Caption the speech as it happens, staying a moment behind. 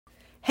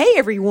Hey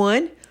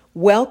everyone,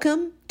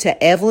 welcome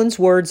to Evelyn's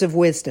Words of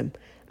Wisdom.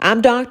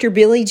 I'm Dr.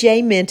 Billy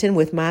J. Minton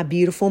with my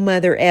beautiful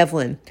mother,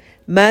 Evelyn.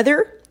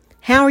 Mother,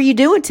 how are you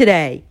doing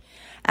today?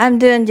 I'm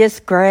doing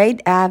just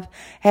great. I've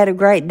had a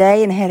great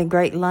day and had a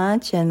great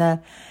lunch, and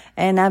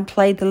I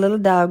played the little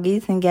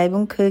doggies and gave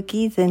them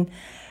cookies,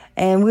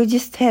 and we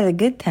just had a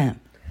good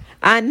time.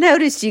 I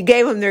noticed you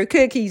gave them their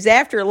cookies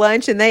after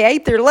lunch, and they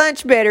ate their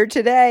lunch better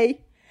today.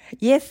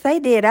 Yes, they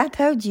did. I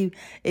told you,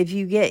 if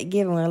you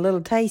give them a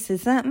little taste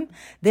of something,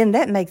 then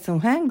that makes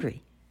them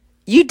hungry.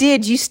 You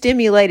did. You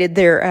stimulated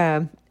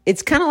their,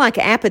 it's kind of like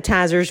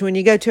appetizers. When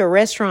you go to a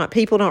restaurant,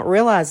 people don't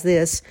realize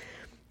this.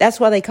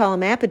 That's why they call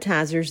them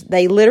appetizers.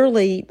 They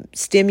literally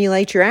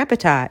stimulate your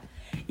appetite.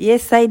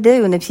 Yes, they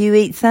do. And if you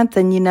eat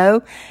something,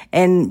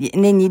 and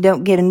then you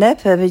don't get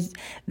enough of it,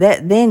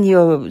 then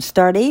you'll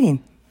start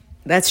eating.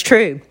 That's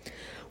true.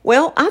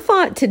 Well, I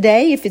thought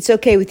today, if it's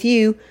okay with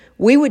you,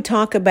 we would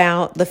talk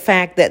about the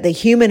fact that the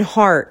human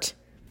heart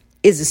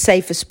is the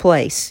safest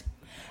place.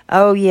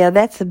 Oh, yeah,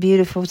 that's a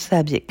beautiful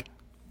subject.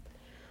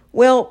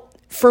 Well,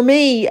 for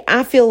me,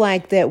 I feel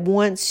like that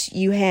once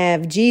you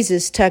have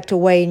Jesus tucked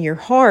away in your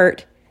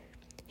heart,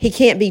 he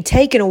can't be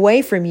taken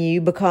away from you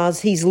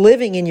because he's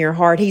living in your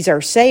heart. He's our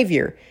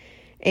Savior.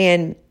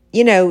 And,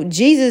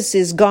 Jesus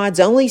is God's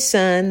only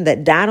Son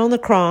that died on the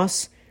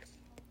cross.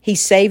 He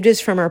saved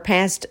us from our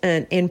past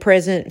and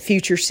present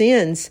future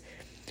sins.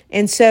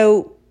 And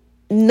so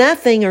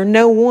nothing or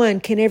no one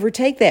can ever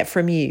take that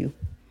from you.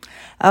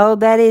 Oh,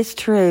 that is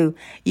true.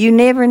 You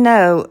never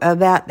know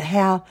about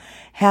how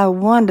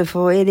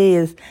wonderful it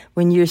is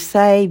when you're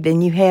saved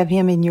and you have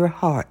him in your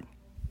heart.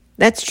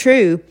 That's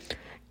true.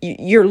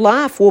 Your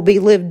life will be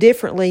lived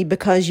differently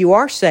because you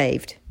are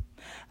saved.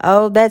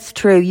 Oh, that's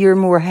true. You're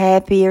more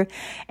happier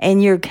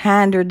and you're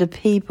kinder to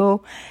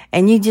people,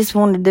 and you just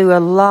want to do a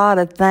lot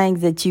of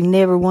things that you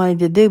never wanted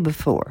to do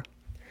before.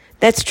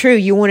 That's true.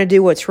 You want to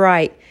do what's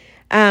right.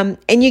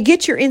 And you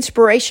get your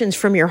inspirations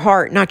from your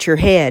heart, not your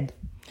head.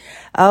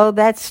 Oh,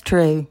 that's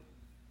true.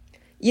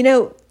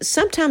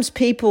 Sometimes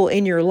people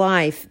in your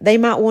life, they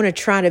might want to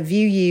try to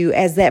view you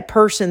as that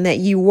person that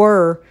you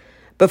were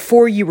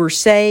before you were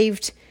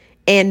saved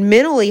and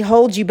mentally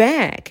hold you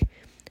back.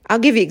 I'll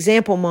give you an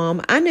example,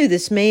 Mom. I knew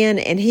this man,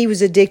 and he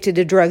was addicted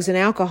to drugs and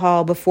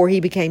alcohol before he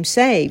became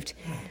saved.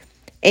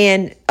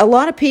 And a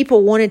lot of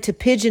people wanted to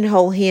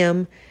pigeonhole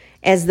him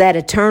as that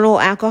eternal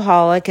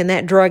alcoholic and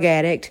that drug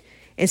addict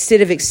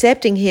instead of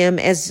accepting him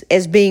as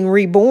being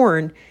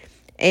reborn.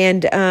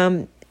 And,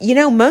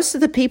 most of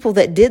the people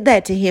that did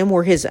that to him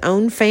were his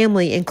own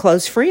family and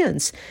close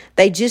friends.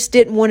 They just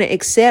didn't want to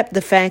accept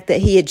the fact that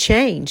he had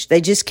changed.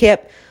 They just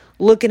kept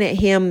looking at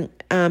him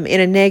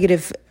in a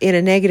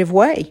negative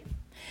way.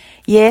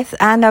 Yes,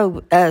 I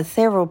know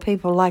several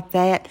people like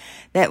that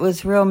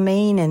was real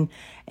mean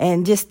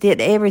and just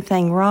did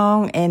everything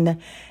wrong, and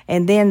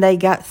then they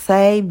got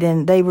saved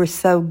and they were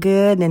so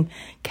good and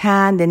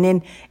kind,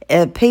 and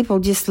then people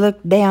just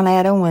looked down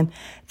at them and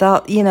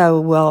thought,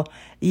 well,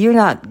 you're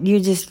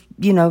just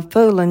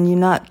fooling, you're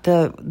not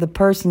the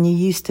person you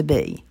used to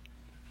be.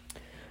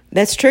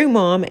 That's true,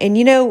 Mom. And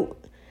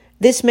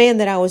this man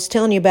that I was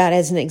telling you about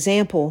as an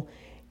example,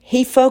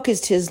 he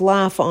focused his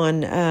life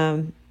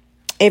on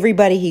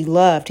everybody he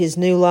loved, his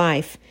new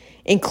life,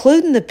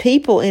 including the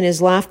people in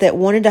his life that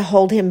wanted to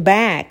hold him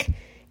back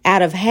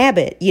out of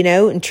habit,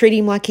 and treat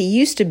him like he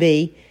used to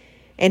be.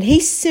 And he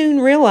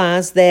soon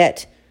realized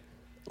that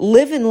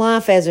living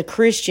life as a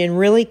Christian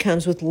really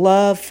comes with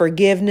love,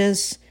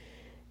 forgiveness,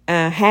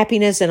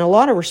 happiness, and a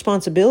lot of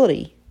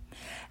responsibility.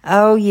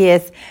 Oh,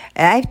 yes.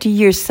 After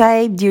you're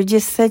saved, you're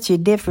just such a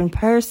different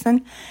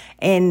person.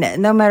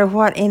 And no matter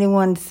what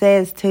anyone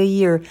says to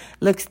you or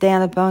looks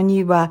down upon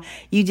you,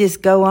 you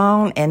just go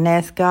on and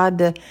ask God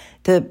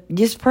to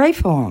just pray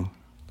for him.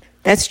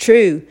 That's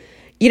true.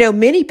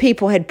 Many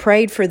people had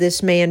prayed for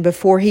this man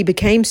before he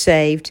became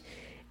saved,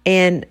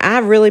 and I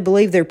really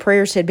believe their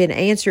prayers had been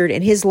answered,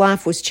 and his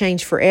life was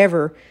changed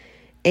forever.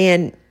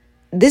 And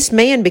this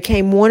man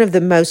became one of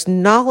the most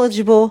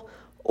knowledgeable,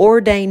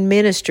 ordained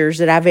ministers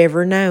that I've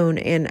ever known,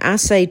 and I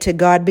say to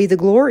God be the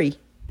glory.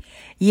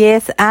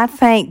 Yes, I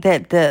think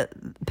that the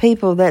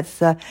people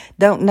that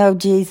don't know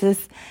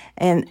Jesus,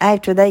 and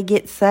after they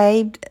get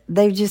saved,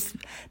 they're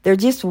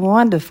just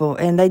wonderful,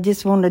 and they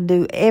just want to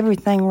do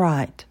everything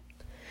right.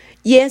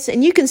 Yes,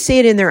 and you can see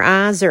it in their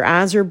eyes. Their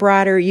eyes are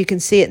brighter. You can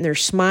see it in their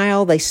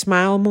smile. They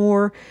smile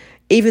more.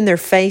 Even their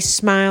face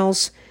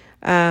smiles.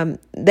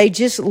 They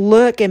just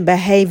look and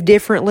behave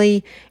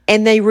differently,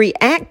 and they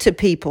react to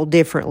people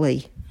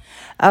differently.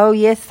 Oh,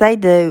 yes, they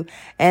do.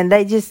 And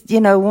they just,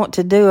 want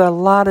to do a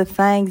lot of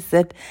things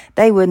that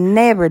they would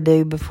never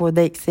do before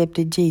they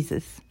accepted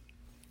Jesus.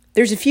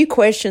 There's a few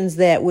questions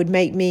that would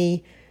make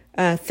me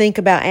think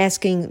about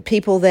asking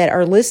people that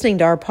are listening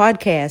to our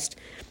podcast.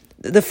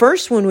 The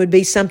first one would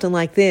be something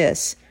like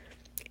this.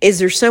 Is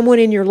there someone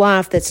in your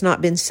life that's not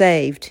been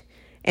saved?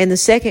 And the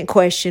second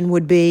question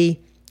would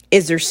be,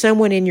 is there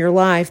someone in your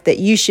life that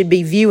you should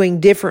be viewing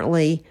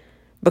differently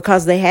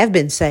because they have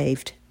been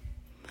saved?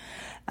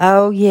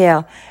 Oh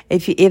yeah.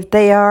 If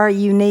they are,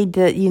 you need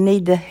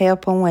to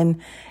help them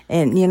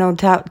and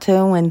talk to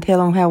them and tell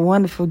them how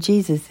wonderful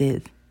Jesus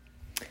is.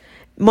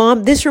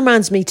 Mom, this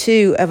reminds me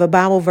too of a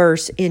Bible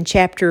verse in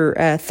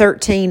chapter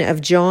 13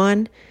 of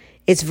John.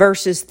 It's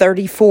verses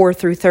 34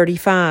 through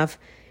 35.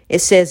 It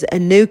says, "A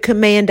new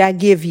command I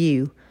give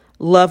you,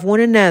 love one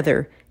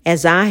another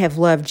as I have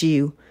loved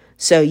you.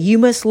 So you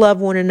must love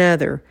one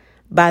another.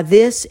 By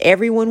this,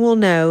 everyone will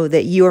know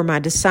that you are my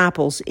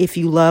disciples if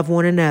you love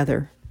one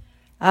another."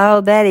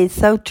 Oh, that is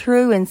so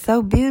true and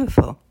so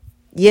beautiful.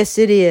 Yes,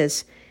 it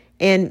is.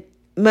 And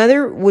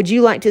Mother, would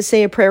you like to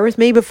say a prayer with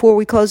me before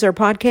we close our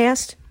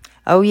podcast?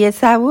 Oh,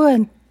 yes, I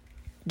would.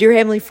 Dear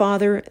Heavenly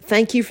Father,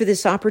 thank you for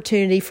this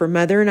opportunity for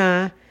Mother and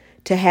I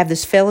to have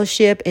this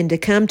fellowship and to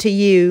come to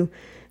you,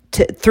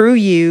 through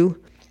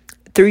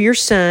your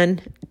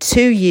Son,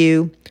 to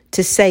you,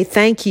 to say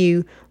thank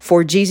you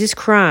for Jesus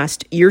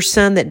Christ, your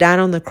Son that died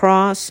on the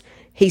cross.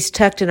 He's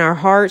tucked in our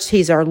hearts.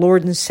 He's our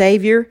Lord and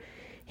Savior.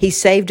 He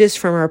saved us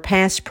from our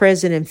past,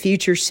 present, and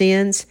future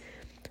sins.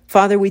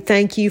 Father, we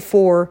thank you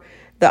for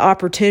the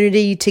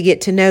opportunity to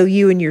get to know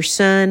you and your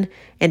Son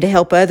and to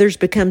help others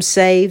become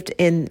saved.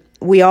 And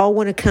we all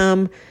want to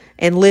come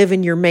and live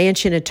in your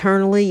mansion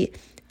eternally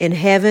in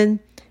heaven.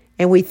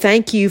 And we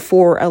thank you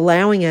for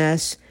allowing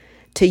us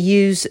to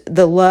use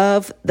the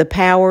love, the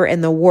power,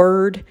 and the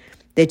word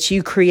that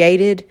you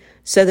created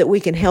so that we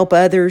can help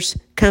others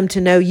come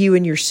to know you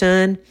and your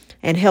Son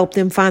and help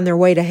them find their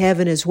way to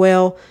heaven as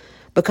well.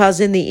 Because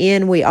in the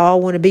end, we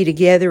all want to be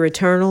together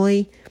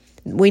eternally.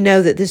 We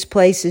know that this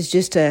place is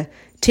just a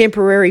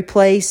temporary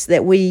place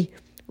that we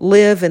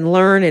live and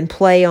learn and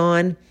play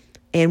on.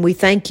 And we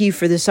thank you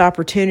for this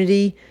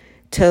opportunity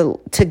to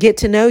get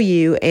to know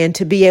you and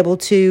to be able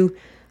to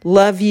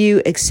love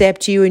you,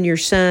 accept you and your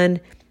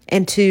Son,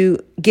 and to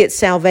get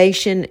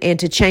salvation and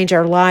to change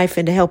our life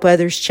and to help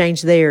others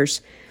change theirs.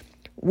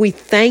 We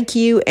thank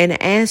you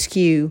and ask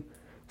you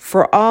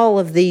for all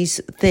of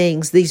these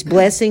things, these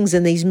blessings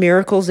and these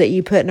miracles that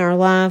you put in our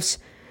lives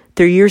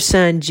through your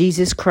Son,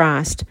 Jesus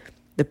Christ,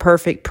 the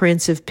perfect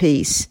Prince of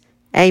Peace.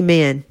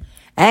 Amen.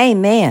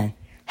 Amen.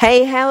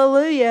 Hey,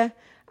 hallelujah.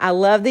 I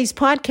love these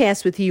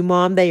podcasts with you,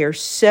 Mom. They are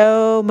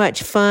so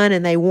much fun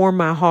and they warm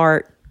my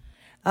heart.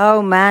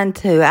 Oh, mine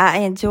too. I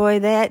enjoy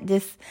that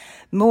just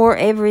more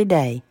every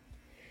day.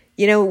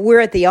 You know, we're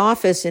at the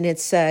office and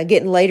it's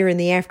getting later in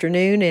the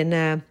afternoon,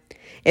 and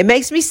it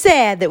makes me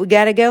sad that we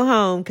got to go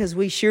home because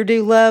we sure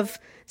do love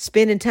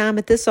spending time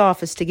at this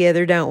office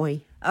together, don't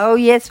we? Oh,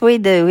 yes, we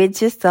do. It's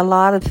just a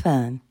lot of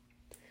fun.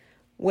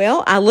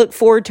 Well, I look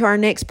forward to our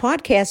next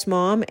podcast,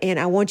 Mom, and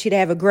I want you to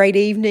have a great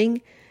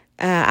evening.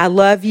 I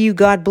love you.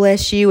 God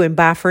bless you, and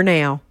bye for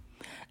now.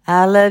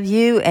 I love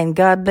you, and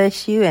God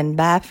bless you, and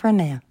bye for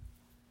now.